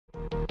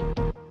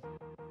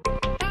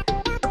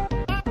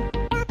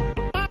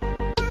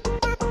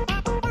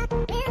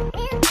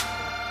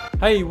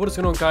Hey, what is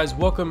going on guys?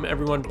 Welcome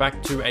everyone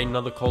back to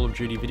another Call of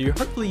Duty video.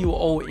 Hopefully you're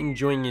all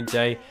enjoying your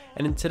day,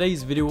 and in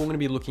today's video what we're going to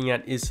be looking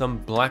at is some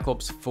Black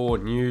Ops 4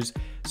 news.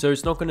 So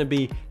it's not going to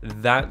be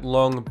that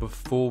long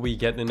before we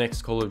get the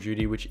next Call of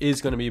Duty, which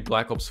is going to be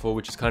Black Ops 4,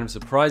 which is kind of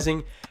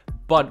surprising.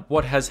 But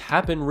what has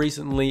happened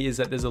recently is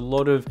that there's a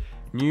lot of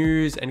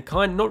news and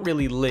not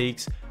really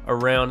leaks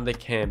around the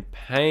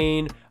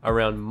campaign,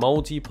 around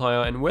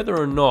multiplayer, and whether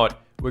or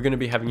not we're going to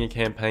be having a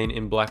campaign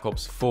in Black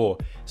Ops 4.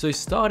 So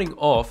starting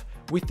off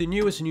with the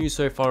newest news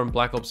so far in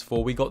Black Ops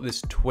 4, we got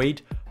this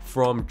tweet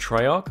from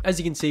Treyarch. As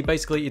you can see,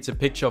 basically it's a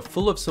picture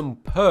full of some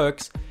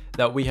perks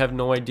that we have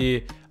no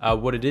idea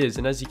what it is.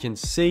 And as you can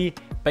see,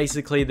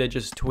 basically they're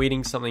just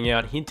tweeting something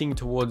out, hinting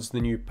towards the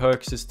new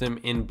perk system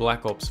in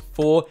Black Ops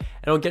 4.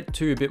 And I'll get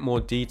to a bit more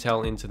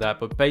detail into that.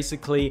 But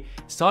basically,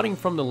 starting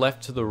from the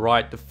left to the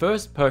right, the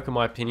first perk in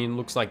my opinion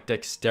looks like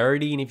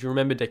Dexterity. And if you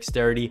remember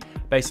Dexterity,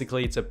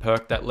 basically it's a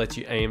perk that lets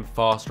you aim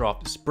faster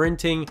after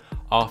sprinting,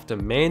 after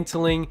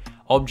mantling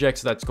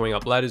objects, that's going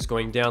up ladders,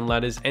 going down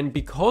ladders. And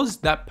because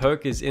that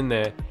perk is in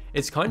there,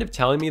 it's kind of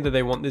telling me that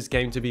they want this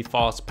game to be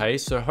fast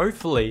paced. So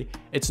hopefully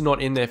it's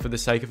not in there for the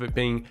sake of it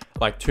being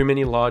like too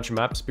many large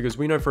maps, because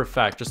we know for a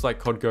fact, just like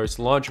COD Ghost,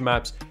 large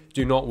maps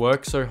do not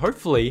work. So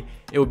hopefully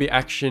it will be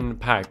action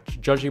packed,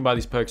 judging by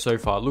these perks so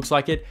far. It looks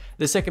like it.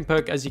 The second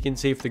perk, as you can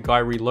see for the guy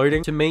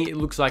reloading, to me it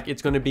looks like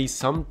it's going to be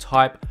some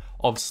type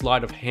of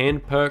sleight of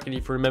hand perk. And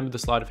if you remember the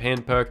sleight of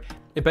hand perk,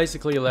 it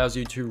basically allows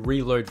you to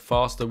reload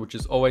faster, which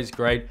is always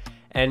great.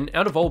 And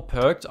out of all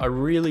perks, I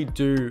really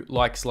do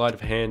like sleight of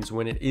hands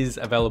when it is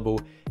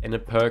available in a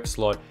perk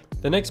slot.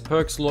 The next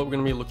perk slot we're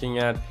going to be looking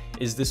at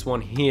is this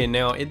one here.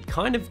 Now, it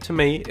kind of, to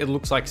me, it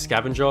looks like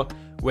Scavenger,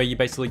 where you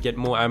basically get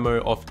more ammo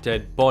off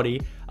dead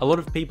body. A lot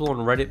of people on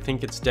Reddit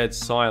think it's Dead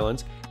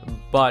Silence,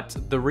 but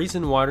the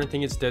reason why I don't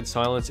think it's Dead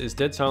Silence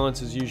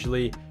is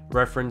usually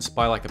referenced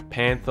by like a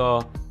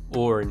panther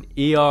or an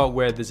ear,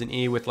 where there's an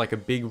ear with like a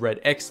big red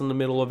X in the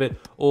middle of it,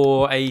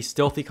 or a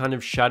stealthy kind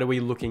of shadowy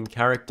looking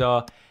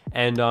character.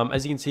 And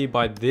as you can see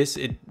by this,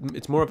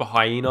 it's more of a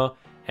hyena,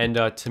 and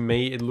to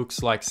me it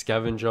looks like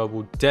Scavenger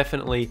will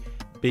definitely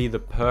be the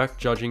perk,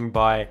 judging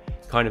by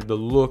kind of the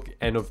look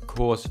and of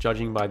course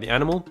judging by the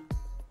animal.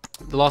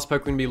 The last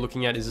perk we're going to be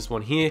looking at is this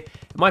one here.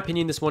 In my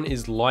opinion, this one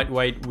is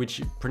Lightweight,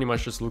 which pretty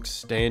much just looks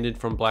standard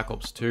from Black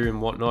Ops 2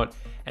 and whatnot.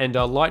 And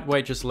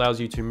Lightweight just allows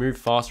you to move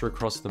faster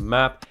across the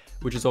map,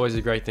 which is always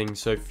a great thing.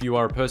 So if you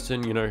are a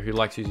person, you know, who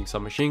likes using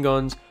submachine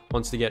guns,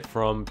 wants to get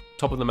from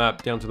top of the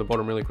map down to the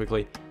bottom really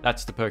quickly,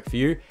 that's the perk for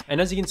you. And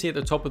as you can see at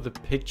the top of the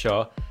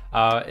picture,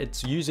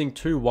 it's using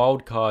 2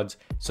 wildcards.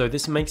 So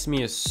this makes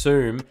me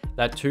assume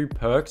that 2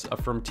 perks are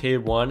from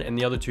tier 1 and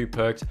the other 2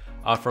 perks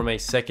are from a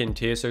second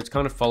tier. So it's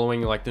kind of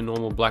following like the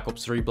normal Black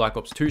Ops 3, Black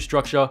Ops 2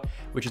 structure,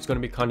 which is going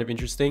to be kind of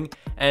interesting.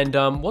 And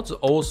what's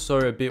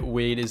also a bit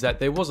weird is that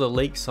there was a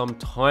leak some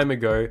time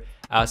ago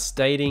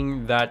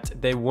stating that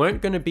there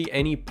weren't going to be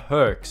any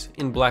perks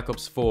in Black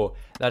Ops 4,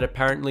 that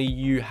apparently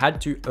you had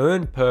to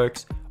earn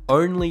perks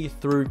only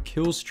through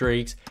kill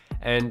streaks.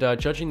 And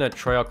judging that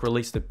Treyarch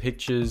released the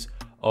pictures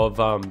of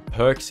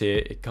perks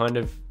here, it kind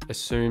of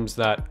assumes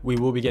that we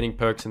will be getting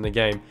perks in the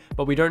game,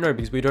 but we don't know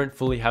because we don't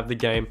fully have the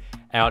game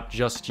out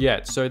just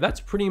yet. So that's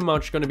pretty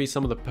much going to be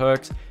some of the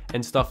perks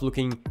and stuff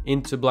looking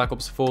into Black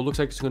Ops 4. Looks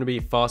like it's going to be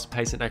fast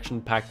paced and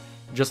action packed,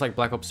 just like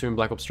Black Ops 2 and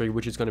Black Ops 3,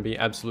 which is going to be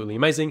absolutely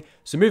amazing.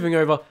 So moving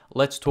over,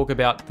 let's talk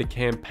about the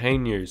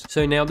campaign news.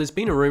 So now there's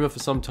been a rumor for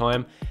some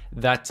time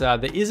that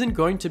there isn't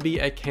going to be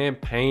a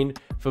campaign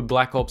for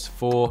Black Ops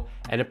 4,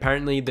 and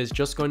apparently there's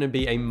just going to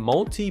be a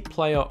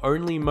multiplayer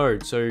only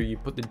mode. So you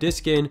put the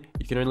disc in,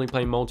 you can only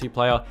play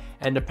multiplayer,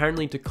 and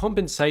apparently to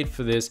compensate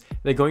for this,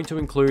 they're going to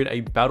include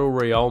a battle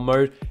royale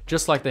mode,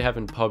 just like they have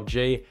in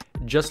PUBG,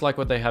 just like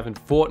what they have in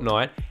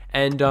Fortnite.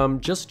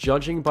 And just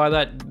judging by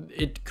that,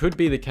 it could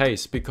be the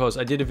case, because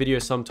I did a video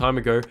some time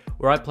ago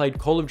where I played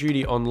Call of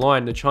Duty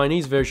Online, the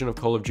Chinese version of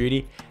Call of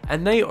Duty,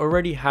 and they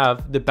already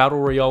have the Battle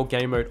Royale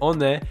game mode on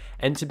there.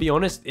 And to be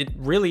honest, it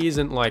really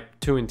isn't like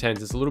too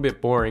intense. It's a little bit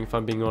boring if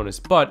I'm being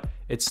honest, but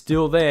it's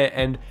still there,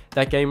 and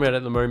that game mode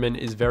at the moment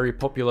is very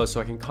popular.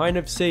 So I can kind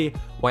of see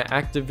why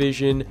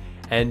Activision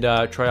and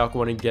Treyarch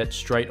want to get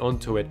straight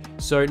onto it.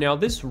 So now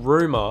this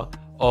rumor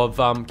of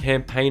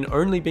campaign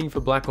only being for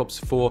Black Ops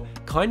 4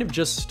 kind of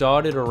just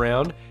started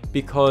around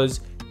because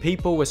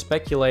people were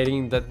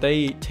speculating that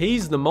they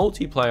teased the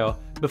multiplayer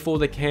before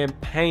the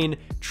campaign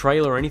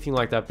trailer or anything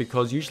like that,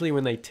 because usually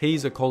when they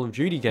tease a Call of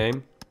Duty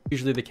game,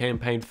 usually the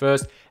campaign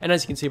first. And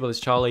as you can see by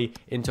this Charlie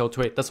Intel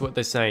tweet, that's what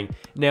they're saying.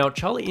 Now,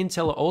 Charlie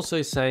Intel are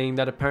also saying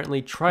that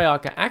apparently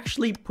Treyarch are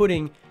actually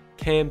putting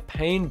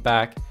campaign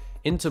back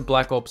into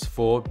Black Ops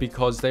 4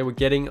 because they were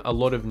getting a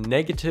lot of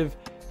negative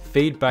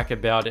feedback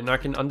about it. And I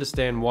can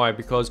understand why,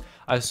 because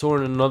I saw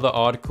in another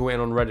article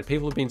and on Reddit,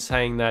 people have been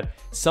saying that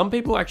some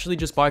people actually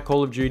just buy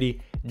Call of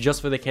Duty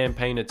just for the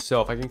campaign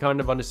itself. I can kind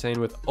of understand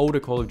with older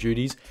Call of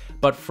Duties,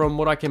 but from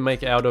what I can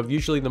make out of,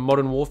 usually the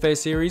Modern Warfare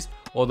series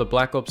or the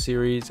Black Ops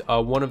series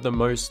are one of the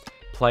most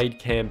played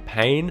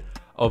campaign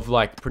of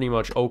like pretty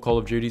much all Call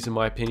of Duties in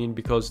my opinion,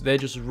 because they're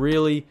just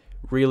really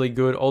really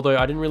good, although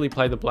I didn't really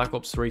play the Black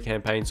Ops 3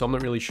 campaign, so I'm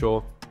not really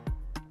sure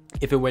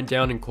if it went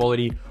down in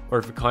quality or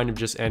if it kind of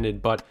just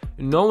ended. But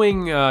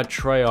knowing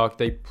Treyarch,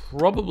 they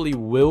probably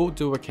will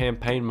do a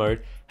campaign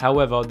mode.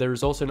 However, there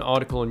is also an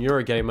article on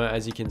Eurogamer,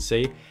 as you can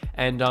see,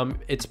 and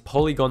it's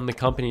Polygon, the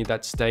company,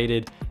 that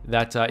stated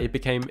that it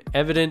became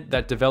evident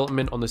that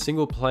development on the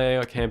single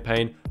player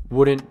campaign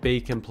wouldn't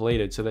be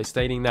completed. So they're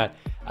stating that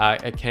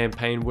a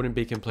campaign wouldn't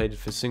be completed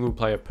for single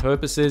player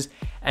purposes,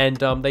 and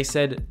they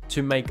said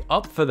to make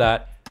up for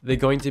that, they're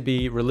going to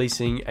be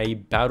releasing a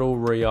Battle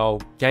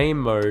Royale game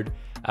mode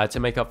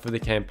to make up for the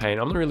campaign.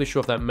 I'm not really sure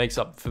if that makes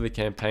up for the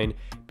campaign,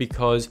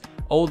 because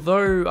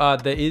although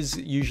there is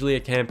usually a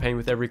campaign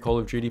with every Call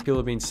of Duty, people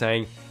have been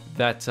saying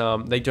that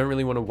they don't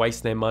really want to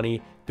waste their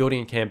money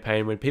building a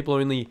campaign when people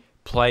only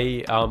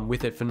play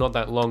with it for not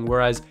that long,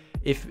 whereas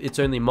if it's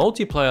only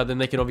multiplayer, then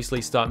they can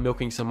obviously start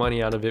milking some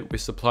money out of it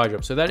with supply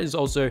drops. So that is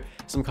also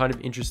some kind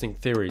of interesting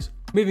theories.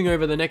 Moving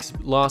over, the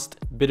next last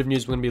bit of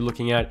news we're going to be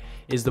looking at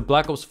is the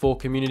Black Ops 4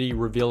 community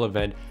reveal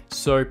event.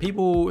 So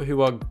people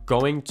who are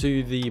going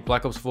to the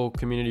Black Ops 4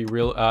 community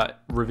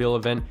reveal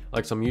event,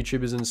 like some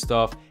YouTubers and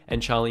stuff,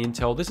 and Charlie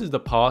Intel, this is the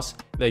pass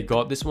they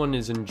got. This one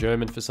is in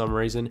German for some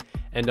reason,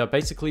 and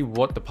basically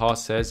what the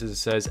pass says is, it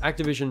says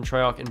Activision and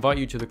Treyarch invite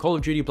you to the Call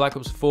of Duty Black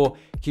Ops 4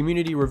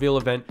 community reveal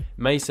event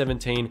May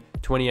 17,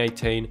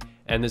 2018.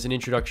 And there's an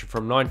introduction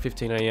from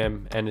 9:15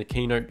 a.m. and the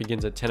keynote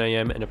begins at 10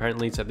 a.m. and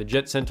apparently it's at the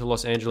Jet Center,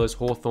 Los Angeles,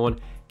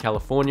 Hawthorne,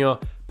 California.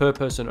 Per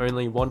person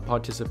only, one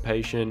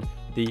participation.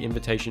 The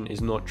invitation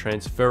is not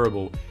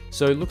transferable.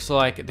 So it looks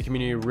like the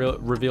community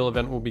reveal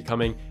event will be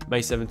coming May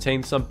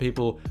 17th. Some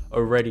people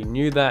already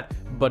knew that,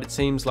 but it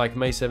seems like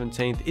May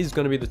 17th is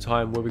going to be the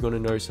time where we're going to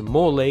know some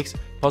more leaks,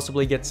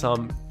 possibly get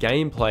some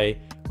gameplay,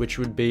 which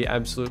would be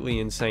absolutely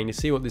insane to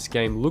see what this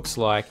game looks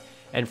like.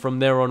 And from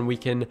there on, we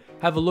can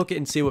have a look at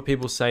and see what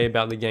people say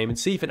about the game and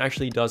see if it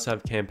actually does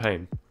have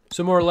campaign.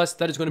 So more or less,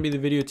 that is going to be the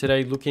video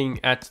today, looking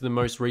at the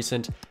most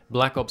recent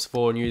Black Ops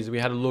 4 news. We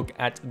had a look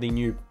at the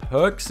new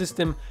perk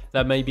system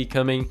that may be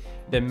coming.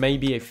 There may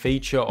be a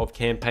feature of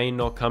campaign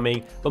not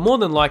coming, but more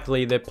than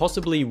likely, there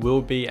possibly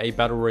will be a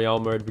Battle Royale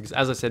mode, because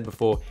as I said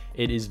before,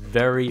 it is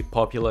very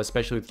popular,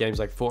 especially with games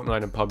like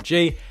Fortnite and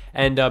PUBG.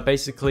 And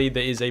basically,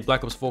 there is a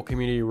Black Ops 4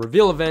 community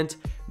reveal event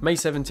May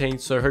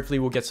 17th, so hopefully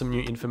we'll get some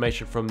new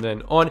information from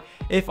then on.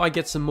 If I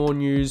get some more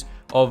news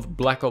of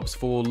Black Ops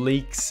 4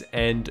 leaks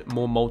and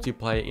more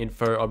multiplayer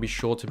info, I'll be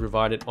sure to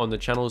provide it on the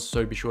channel,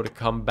 so be sure to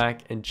come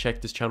back and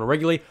check this channel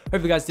regularly.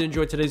 Hope you guys did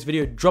enjoy today's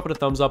video. Drop it a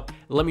thumbs up.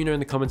 Let me know in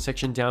the comment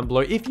section down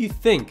below if you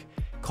think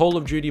Call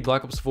of Duty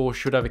Black Ops 4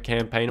 should have a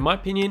campaign. In my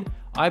opinion,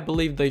 I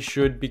believe they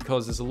should,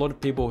 because there's a lot of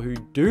people who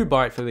do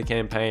buy it for the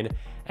campaign,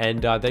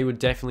 and they would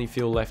definitely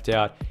feel left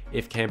out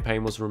if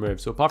campaign was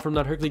removed. So apart from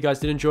that, hopefully you guys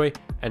did enjoy,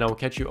 and I will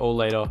catch you all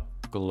later.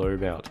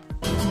 Globe out.